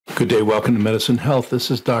Good day, welcome to Medicine Health.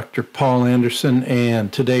 This is Dr. Paul Anderson,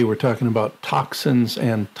 and today we're talking about toxins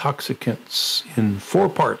and toxicants in 4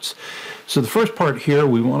 parts. So the first part here,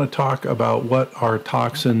 we want to talk about what are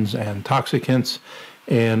toxins and toxicants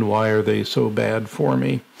and why are they so bad for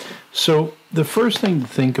me. So the first thing to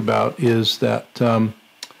think about is that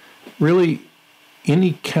really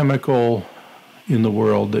any chemical in the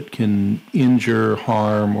world that can injure,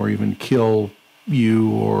 harm, or even kill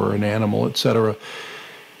you or an animal, etc.,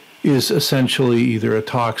 is essentially either a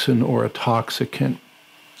toxin or a toxicant.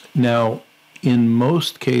 Now, in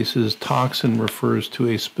most cases, toxin refers to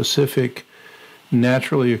a specific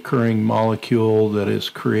naturally occurring molecule that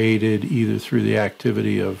is created either through the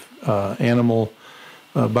activity of animal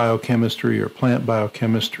biochemistry or plant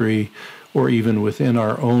biochemistry, or even within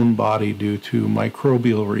our own body due to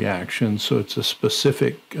microbial reactions. So it's a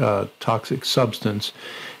specific toxic substance.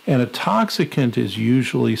 And a toxicant is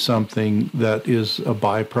usually something that is a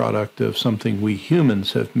byproduct of something we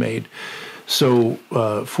humans have made. So,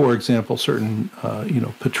 for example, certain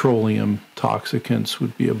petroleum toxicants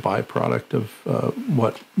would be a byproduct of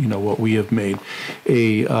what we have made.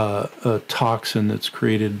 A toxin that's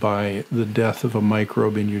created by the death of a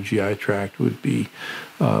microbe in your GI tract would be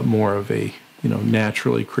more of a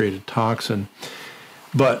naturally created toxin.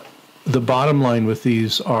 But the bottom line with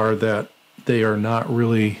these are that they are not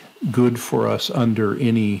really good for us under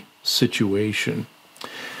any situation.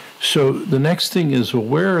 So the next thing is, well,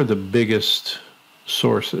 where are the biggest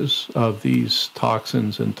sources of these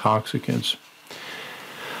toxins and toxicants?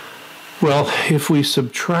 Well, if we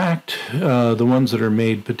subtract the ones that are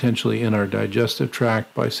made potentially in our digestive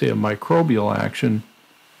tract by, say, a microbial action,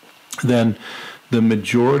 then the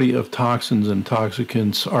majority of toxins and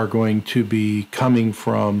toxicants are going to be coming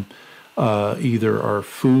from either our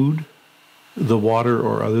food, the water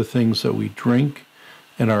or other things that we drink,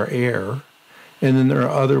 and our air. And then there are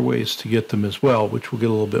other ways to get them as well, which we'll get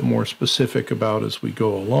a little bit more specific about as we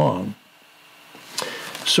go along.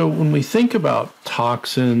 So when we think about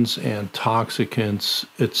toxins and toxicants,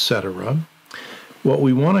 etc., what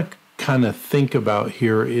we want to kind of think about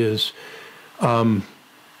here is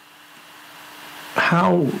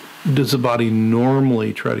how does the body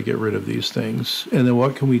normally try to get rid of these things? And then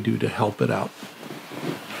what can we do to help it out?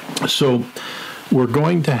 So we're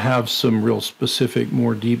going to have some real specific,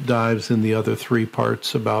 more deep dives in the other 3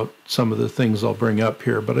 parts about some of the things I'll bring up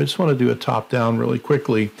here, but I just want to do a top-down really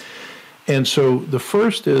quickly. And so the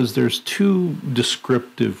first is there's 2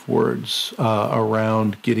 descriptive words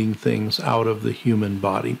around getting things out of the human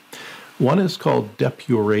body. One is called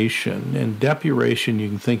depuration, and depuration you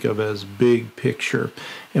can think of as big picture.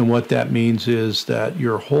 And what that means is that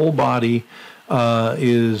your whole body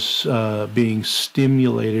is being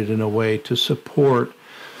stimulated in a way to support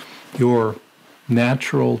your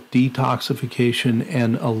natural detoxification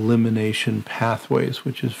and elimination pathways,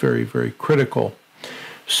 which is very, very critical.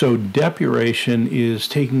 So depuration is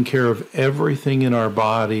taking care of everything in our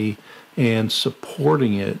body and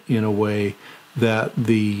supporting it in a way that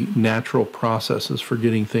the natural processes for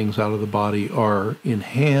getting things out of the body are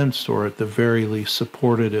enhanced, or at the very least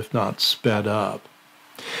supported, if not sped up.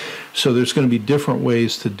 So there's going to be different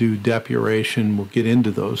ways to do depuration. We'll get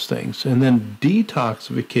into those things. And then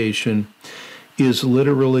detoxification is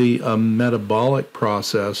literally a metabolic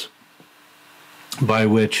process by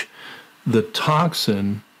which the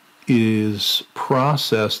toxin is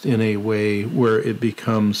processed in a way where it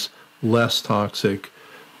becomes less toxic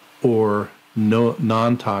or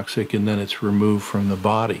non-toxic, and then it's removed from the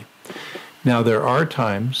body. Now, there are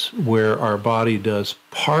times where our body does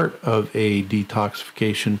part of a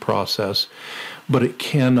detoxification process, but it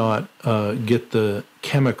cannot get the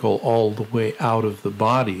chemical all the way out of the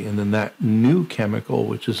body. And then that new chemical,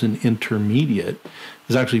 which is an intermediate,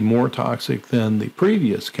 is actually more toxic than the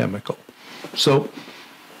previous chemical. So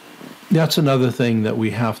that's another thing that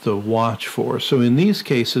we have to watch for. So in these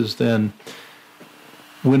cases, then,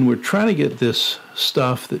 when we're trying to get this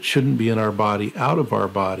stuff that shouldn't be in our body out of our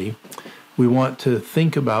body, we want to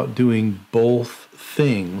think about doing both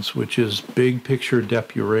things, which is big picture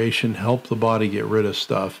depuration, help the body get rid of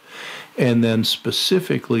stuff, and then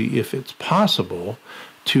specifically, if it's possible,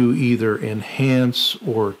 to either enhance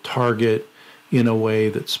or target in a way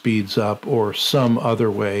that speeds up, or some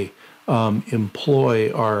other way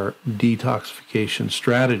employ our detoxification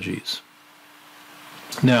strategies.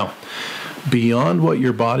 Now, beyond what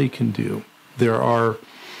your body can do, there are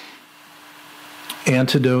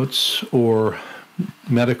antidotes or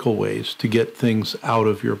medical ways to get things out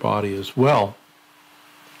of your body as well.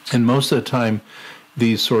 And most of the time,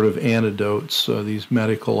 these sort of antidotes, these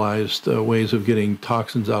medicalized ways of getting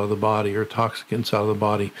toxins out of the body or toxicants out of the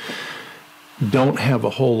body, don't have a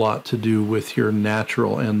whole lot to do with your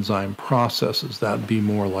natural enzyme processes. That'd be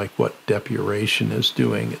more like what depuration is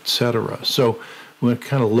doing, etc. So we're going to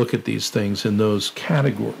kind of look at these things in those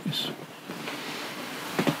categories.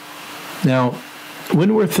 Now,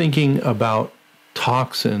 when we're thinking about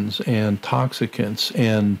toxins and toxicants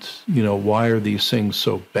and, why are these things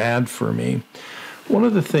so bad for me? One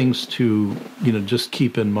of the things to, just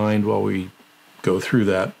keep in mind while we go through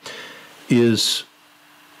that is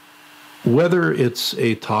whether it's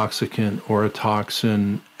a toxicant or a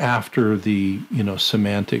toxin after the,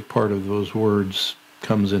 semantic part of those words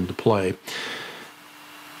comes into play.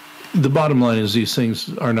 The bottom line is these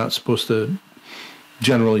things are not supposed to,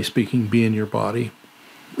 generally speaking, be in your body.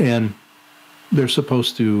 And they're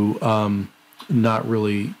supposed to not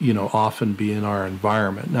really, often be in our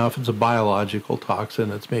environment. Now, if it's a biological toxin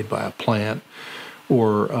that's made by a plant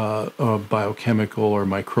or a biochemical or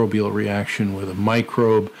microbial reaction with a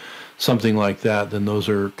microbe, something like that, then those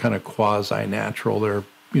are kind of quasi-natural. They're,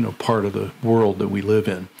 part of the world that we live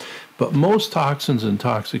in. But most toxins and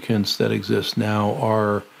toxicants that exist now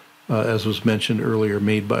are, as was mentioned earlier,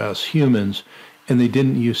 made by us humans, and they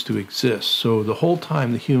didn't used to exist. So the whole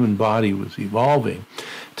time the human body was evolving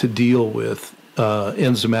to deal with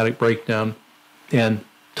enzymatic breakdown and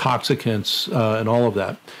toxicants and all of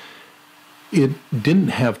that, it didn't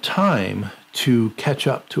have time to catch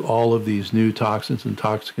up to all of these new toxins and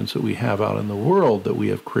toxicants that we have out in the world that we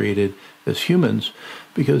have created as humans,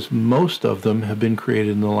 because most of them have been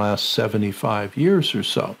created in the last 75 years or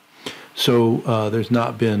so. So there's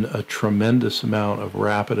not been a tremendous amount of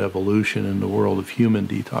rapid evolution in the world of human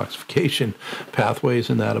detoxification pathways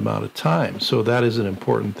in that amount of time. So that is an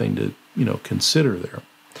important thing to, consider there.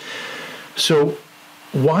 So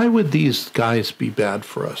why would these guys be bad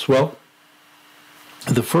for us? Well,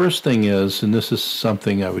 the first thing is, and this is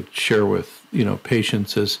something I would share with,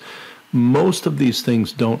 patients, is most of these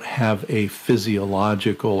things don't have a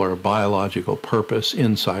physiological or biological purpose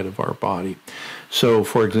inside of our body. So,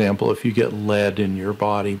 for example, if you get lead in your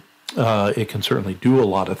body, it can certainly do a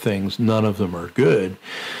lot of things. None of them are good,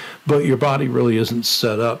 but your body really isn't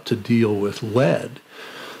set up to deal with lead.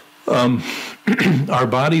 Our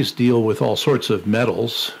bodies deal with all sorts of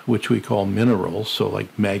metals, which we call minerals, so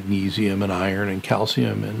like magnesium and iron and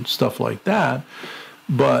calcium and stuff like that.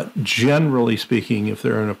 But generally speaking, if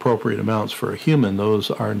they're in appropriate amounts for a human,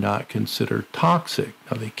 those are not considered toxic.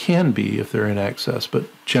 Now, they can be if they're in excess, but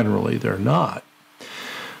generally they're not.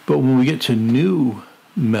 But when we get to new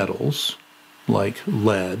metals like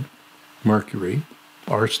lead, mercury,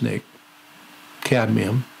 arsenic,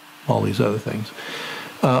 cadmium, all these other things,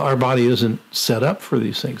 our body isn't set up for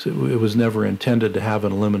these things. It was never intended to have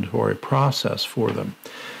an eliminatory process for them.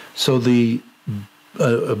 So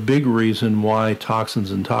a big reason why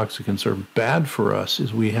toxins and toxicants are bad for us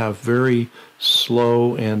is we have very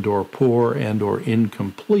slow and or poor and or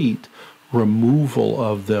incomplete removal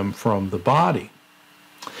of them from the body.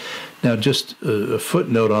 Now, just a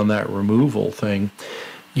footnote on that removal thing,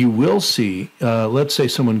 you will see, let's say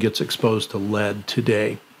someone gets exposed to lead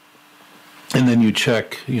today, and then you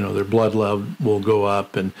check, their blood level will go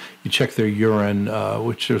up, and you check their urine,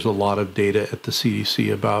 which there's a lot of data at the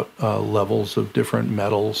CDC about levels of different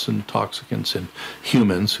metals and toxicants in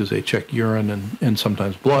humans, because they check urine and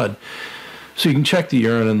sometimes blood. So you can check the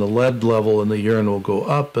urine, and the lead level in the urine will go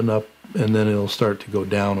up, and then it'll start to go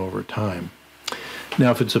down over time.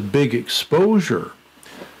 Now, if it's a big exposure,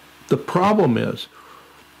 the problem is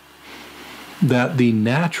that the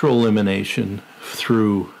natural elimination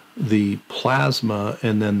through the plasma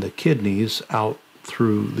and then the kidneys out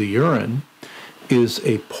through the urine is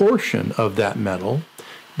a portion of that metal,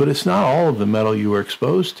 but it's not all of the metal you were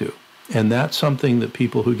exposed to. And that's something that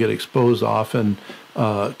people who get exposed often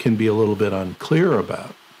can be a little bit unclear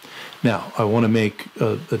about. Now, I want to make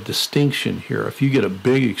a distinction here. If you get a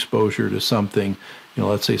big exposure to something,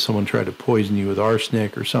 let's say someone tried to poison you with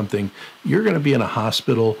arsenic or something, you're going to be in a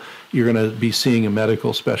hospital, you're going to be seeing a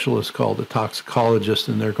medical specialist called a toxicologist,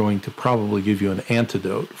 and they're going to probably give you an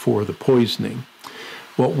antidote for the poisoning.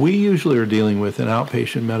 What we usually are dealing with in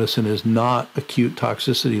outpatient medicine is not acute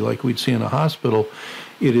toxicity like we'd see in a hospital.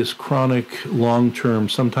 It is chronic, long-term,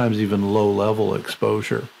 sometimes even low-level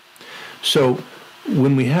exposure. So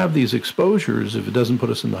when we have these exposures, if it doesn't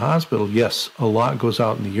put us in the hospital, yes, a lot goes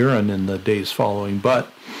out in the urine in the days following, but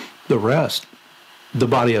the rest, the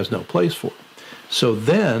body has no place for. So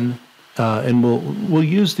then, and we'll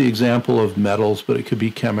use the example of metals, but it could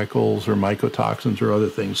be chemicals or mycotoxins or other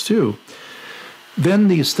things too. Then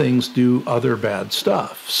these things do other bad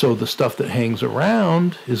stuff. So the stuff that hangs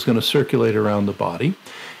around is going to circulate around the body,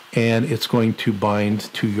 and it's going to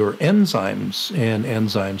bind to your enzymes and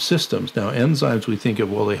enzyme systems. Now, enzymes, we think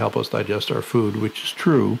of, well, they help us digest our food, which is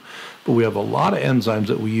true, but we have a lot of enzymes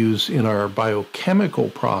that we use in our biochemical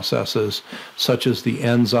processes, such as the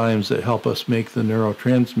enzymes that help us make the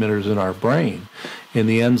neurotransmitters in our brain, and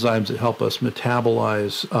the enzymes that help us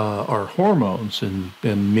metabolize our hormones, and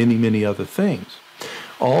many, many other things.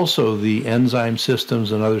 Also, the enzyme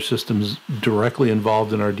systems and other systems directly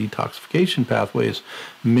involved in our detoxification pathways,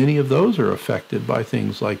 many of those are affected by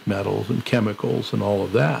things like metals and chemicals and all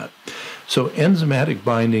of that. So enzymatic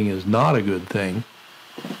binding is not a good thing.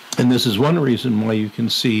 And this is one reason why you can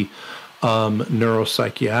see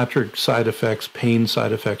neuropsychiatric side effects, pain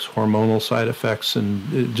side effects, hormonal side effects,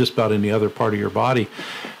 and just about any other part of your body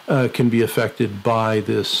can be affected by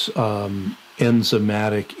this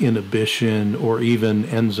enzymatic inhibition or even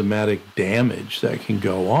enzymatic damage that can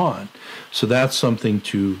go on. So that's something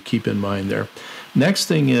to keep in mind there. Next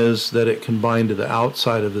thing is that it can bind to the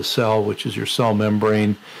outside of the cell, which is your cell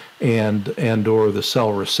membrane and or the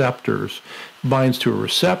cell receptors. Binds to a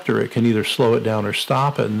receptor, it can either slow it down or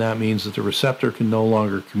stop it, and that means that the receptor can no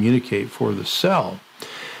longer communicate for the cell.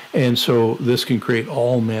 And so this can create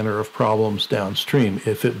all manner of problems downstream.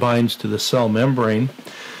 If it binds to the cell membrane,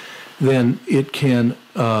 then it can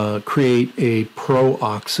create a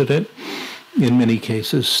pro-oxidant, in many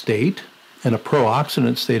cases, state. And a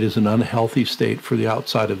pro-oxidant state is an unhealthy state for the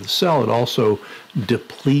outside of the cell. It also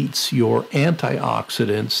depletes your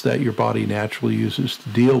antioxidants that your body naturally uses to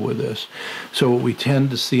deal with this. So what we tend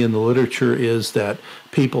to see in the literature is that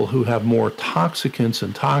people who have more toxicants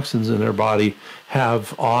and toxins in their body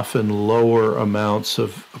have often lower amounts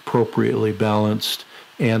of appropriately balanced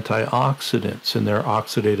antioxidants, and their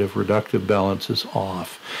oxidative reductive balance is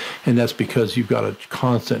off. And that's because you've got a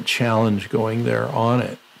constant challenge going there on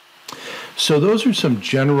it. So those are some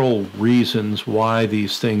general reasons why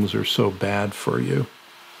these things are so bad for you.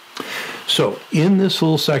 So in this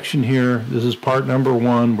little section here, this is part number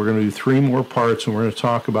 1. We're going to do 3 more parts, and we're going to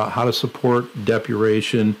talk about how to support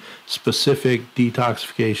depuration, specific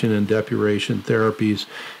detoxification and depuration therapies.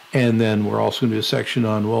 And then we're also going to do a section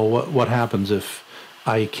on, well, what happens if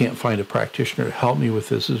I can't find a practitioner to help me with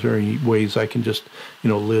this? Is there any ways I can just,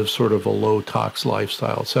 live sort of a low tox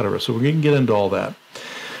lifestyle, etc.? So we're going to get into all that.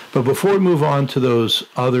 But before we move on to those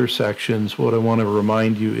other sections, what I want to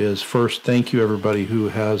remind you is, first, thank you everybody who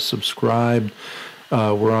has subscribed.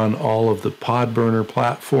 We're on all of the Podburner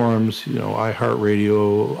platforms,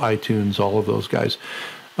 iHeartRadio, iTunes, all of those guys.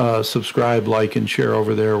 Subscribe, like, and share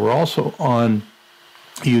over there. We're also on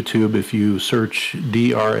YouTube. If you search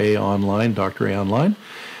DRA Online, Dr. A Online,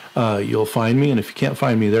 you'll find me. And if you can't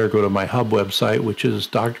find me there, go to my hub website, which is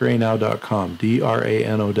dranow.com,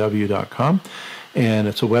 dranow.com. And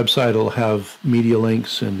it's a website. It'll have media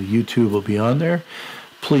links, and YouTube will be on there.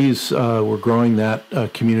 Please, we're growing that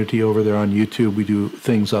community over there on YouTube. We do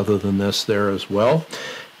things other than this there as well.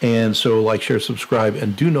 And so like, share, subscribe,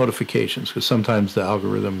 and do notifications, because sometimes the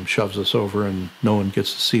algorithm shoves us over and no one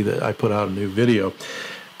gets to see that I put out a new video.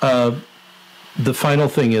 The final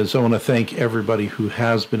thing is, I want to thank everybody who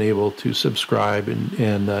has been able to subscribe and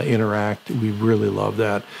interact. We really love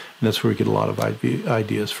that. And that's where we get a lot of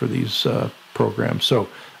ideas for these programs. So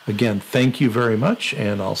again, thank you very much,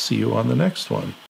 and I'll see you on the next one.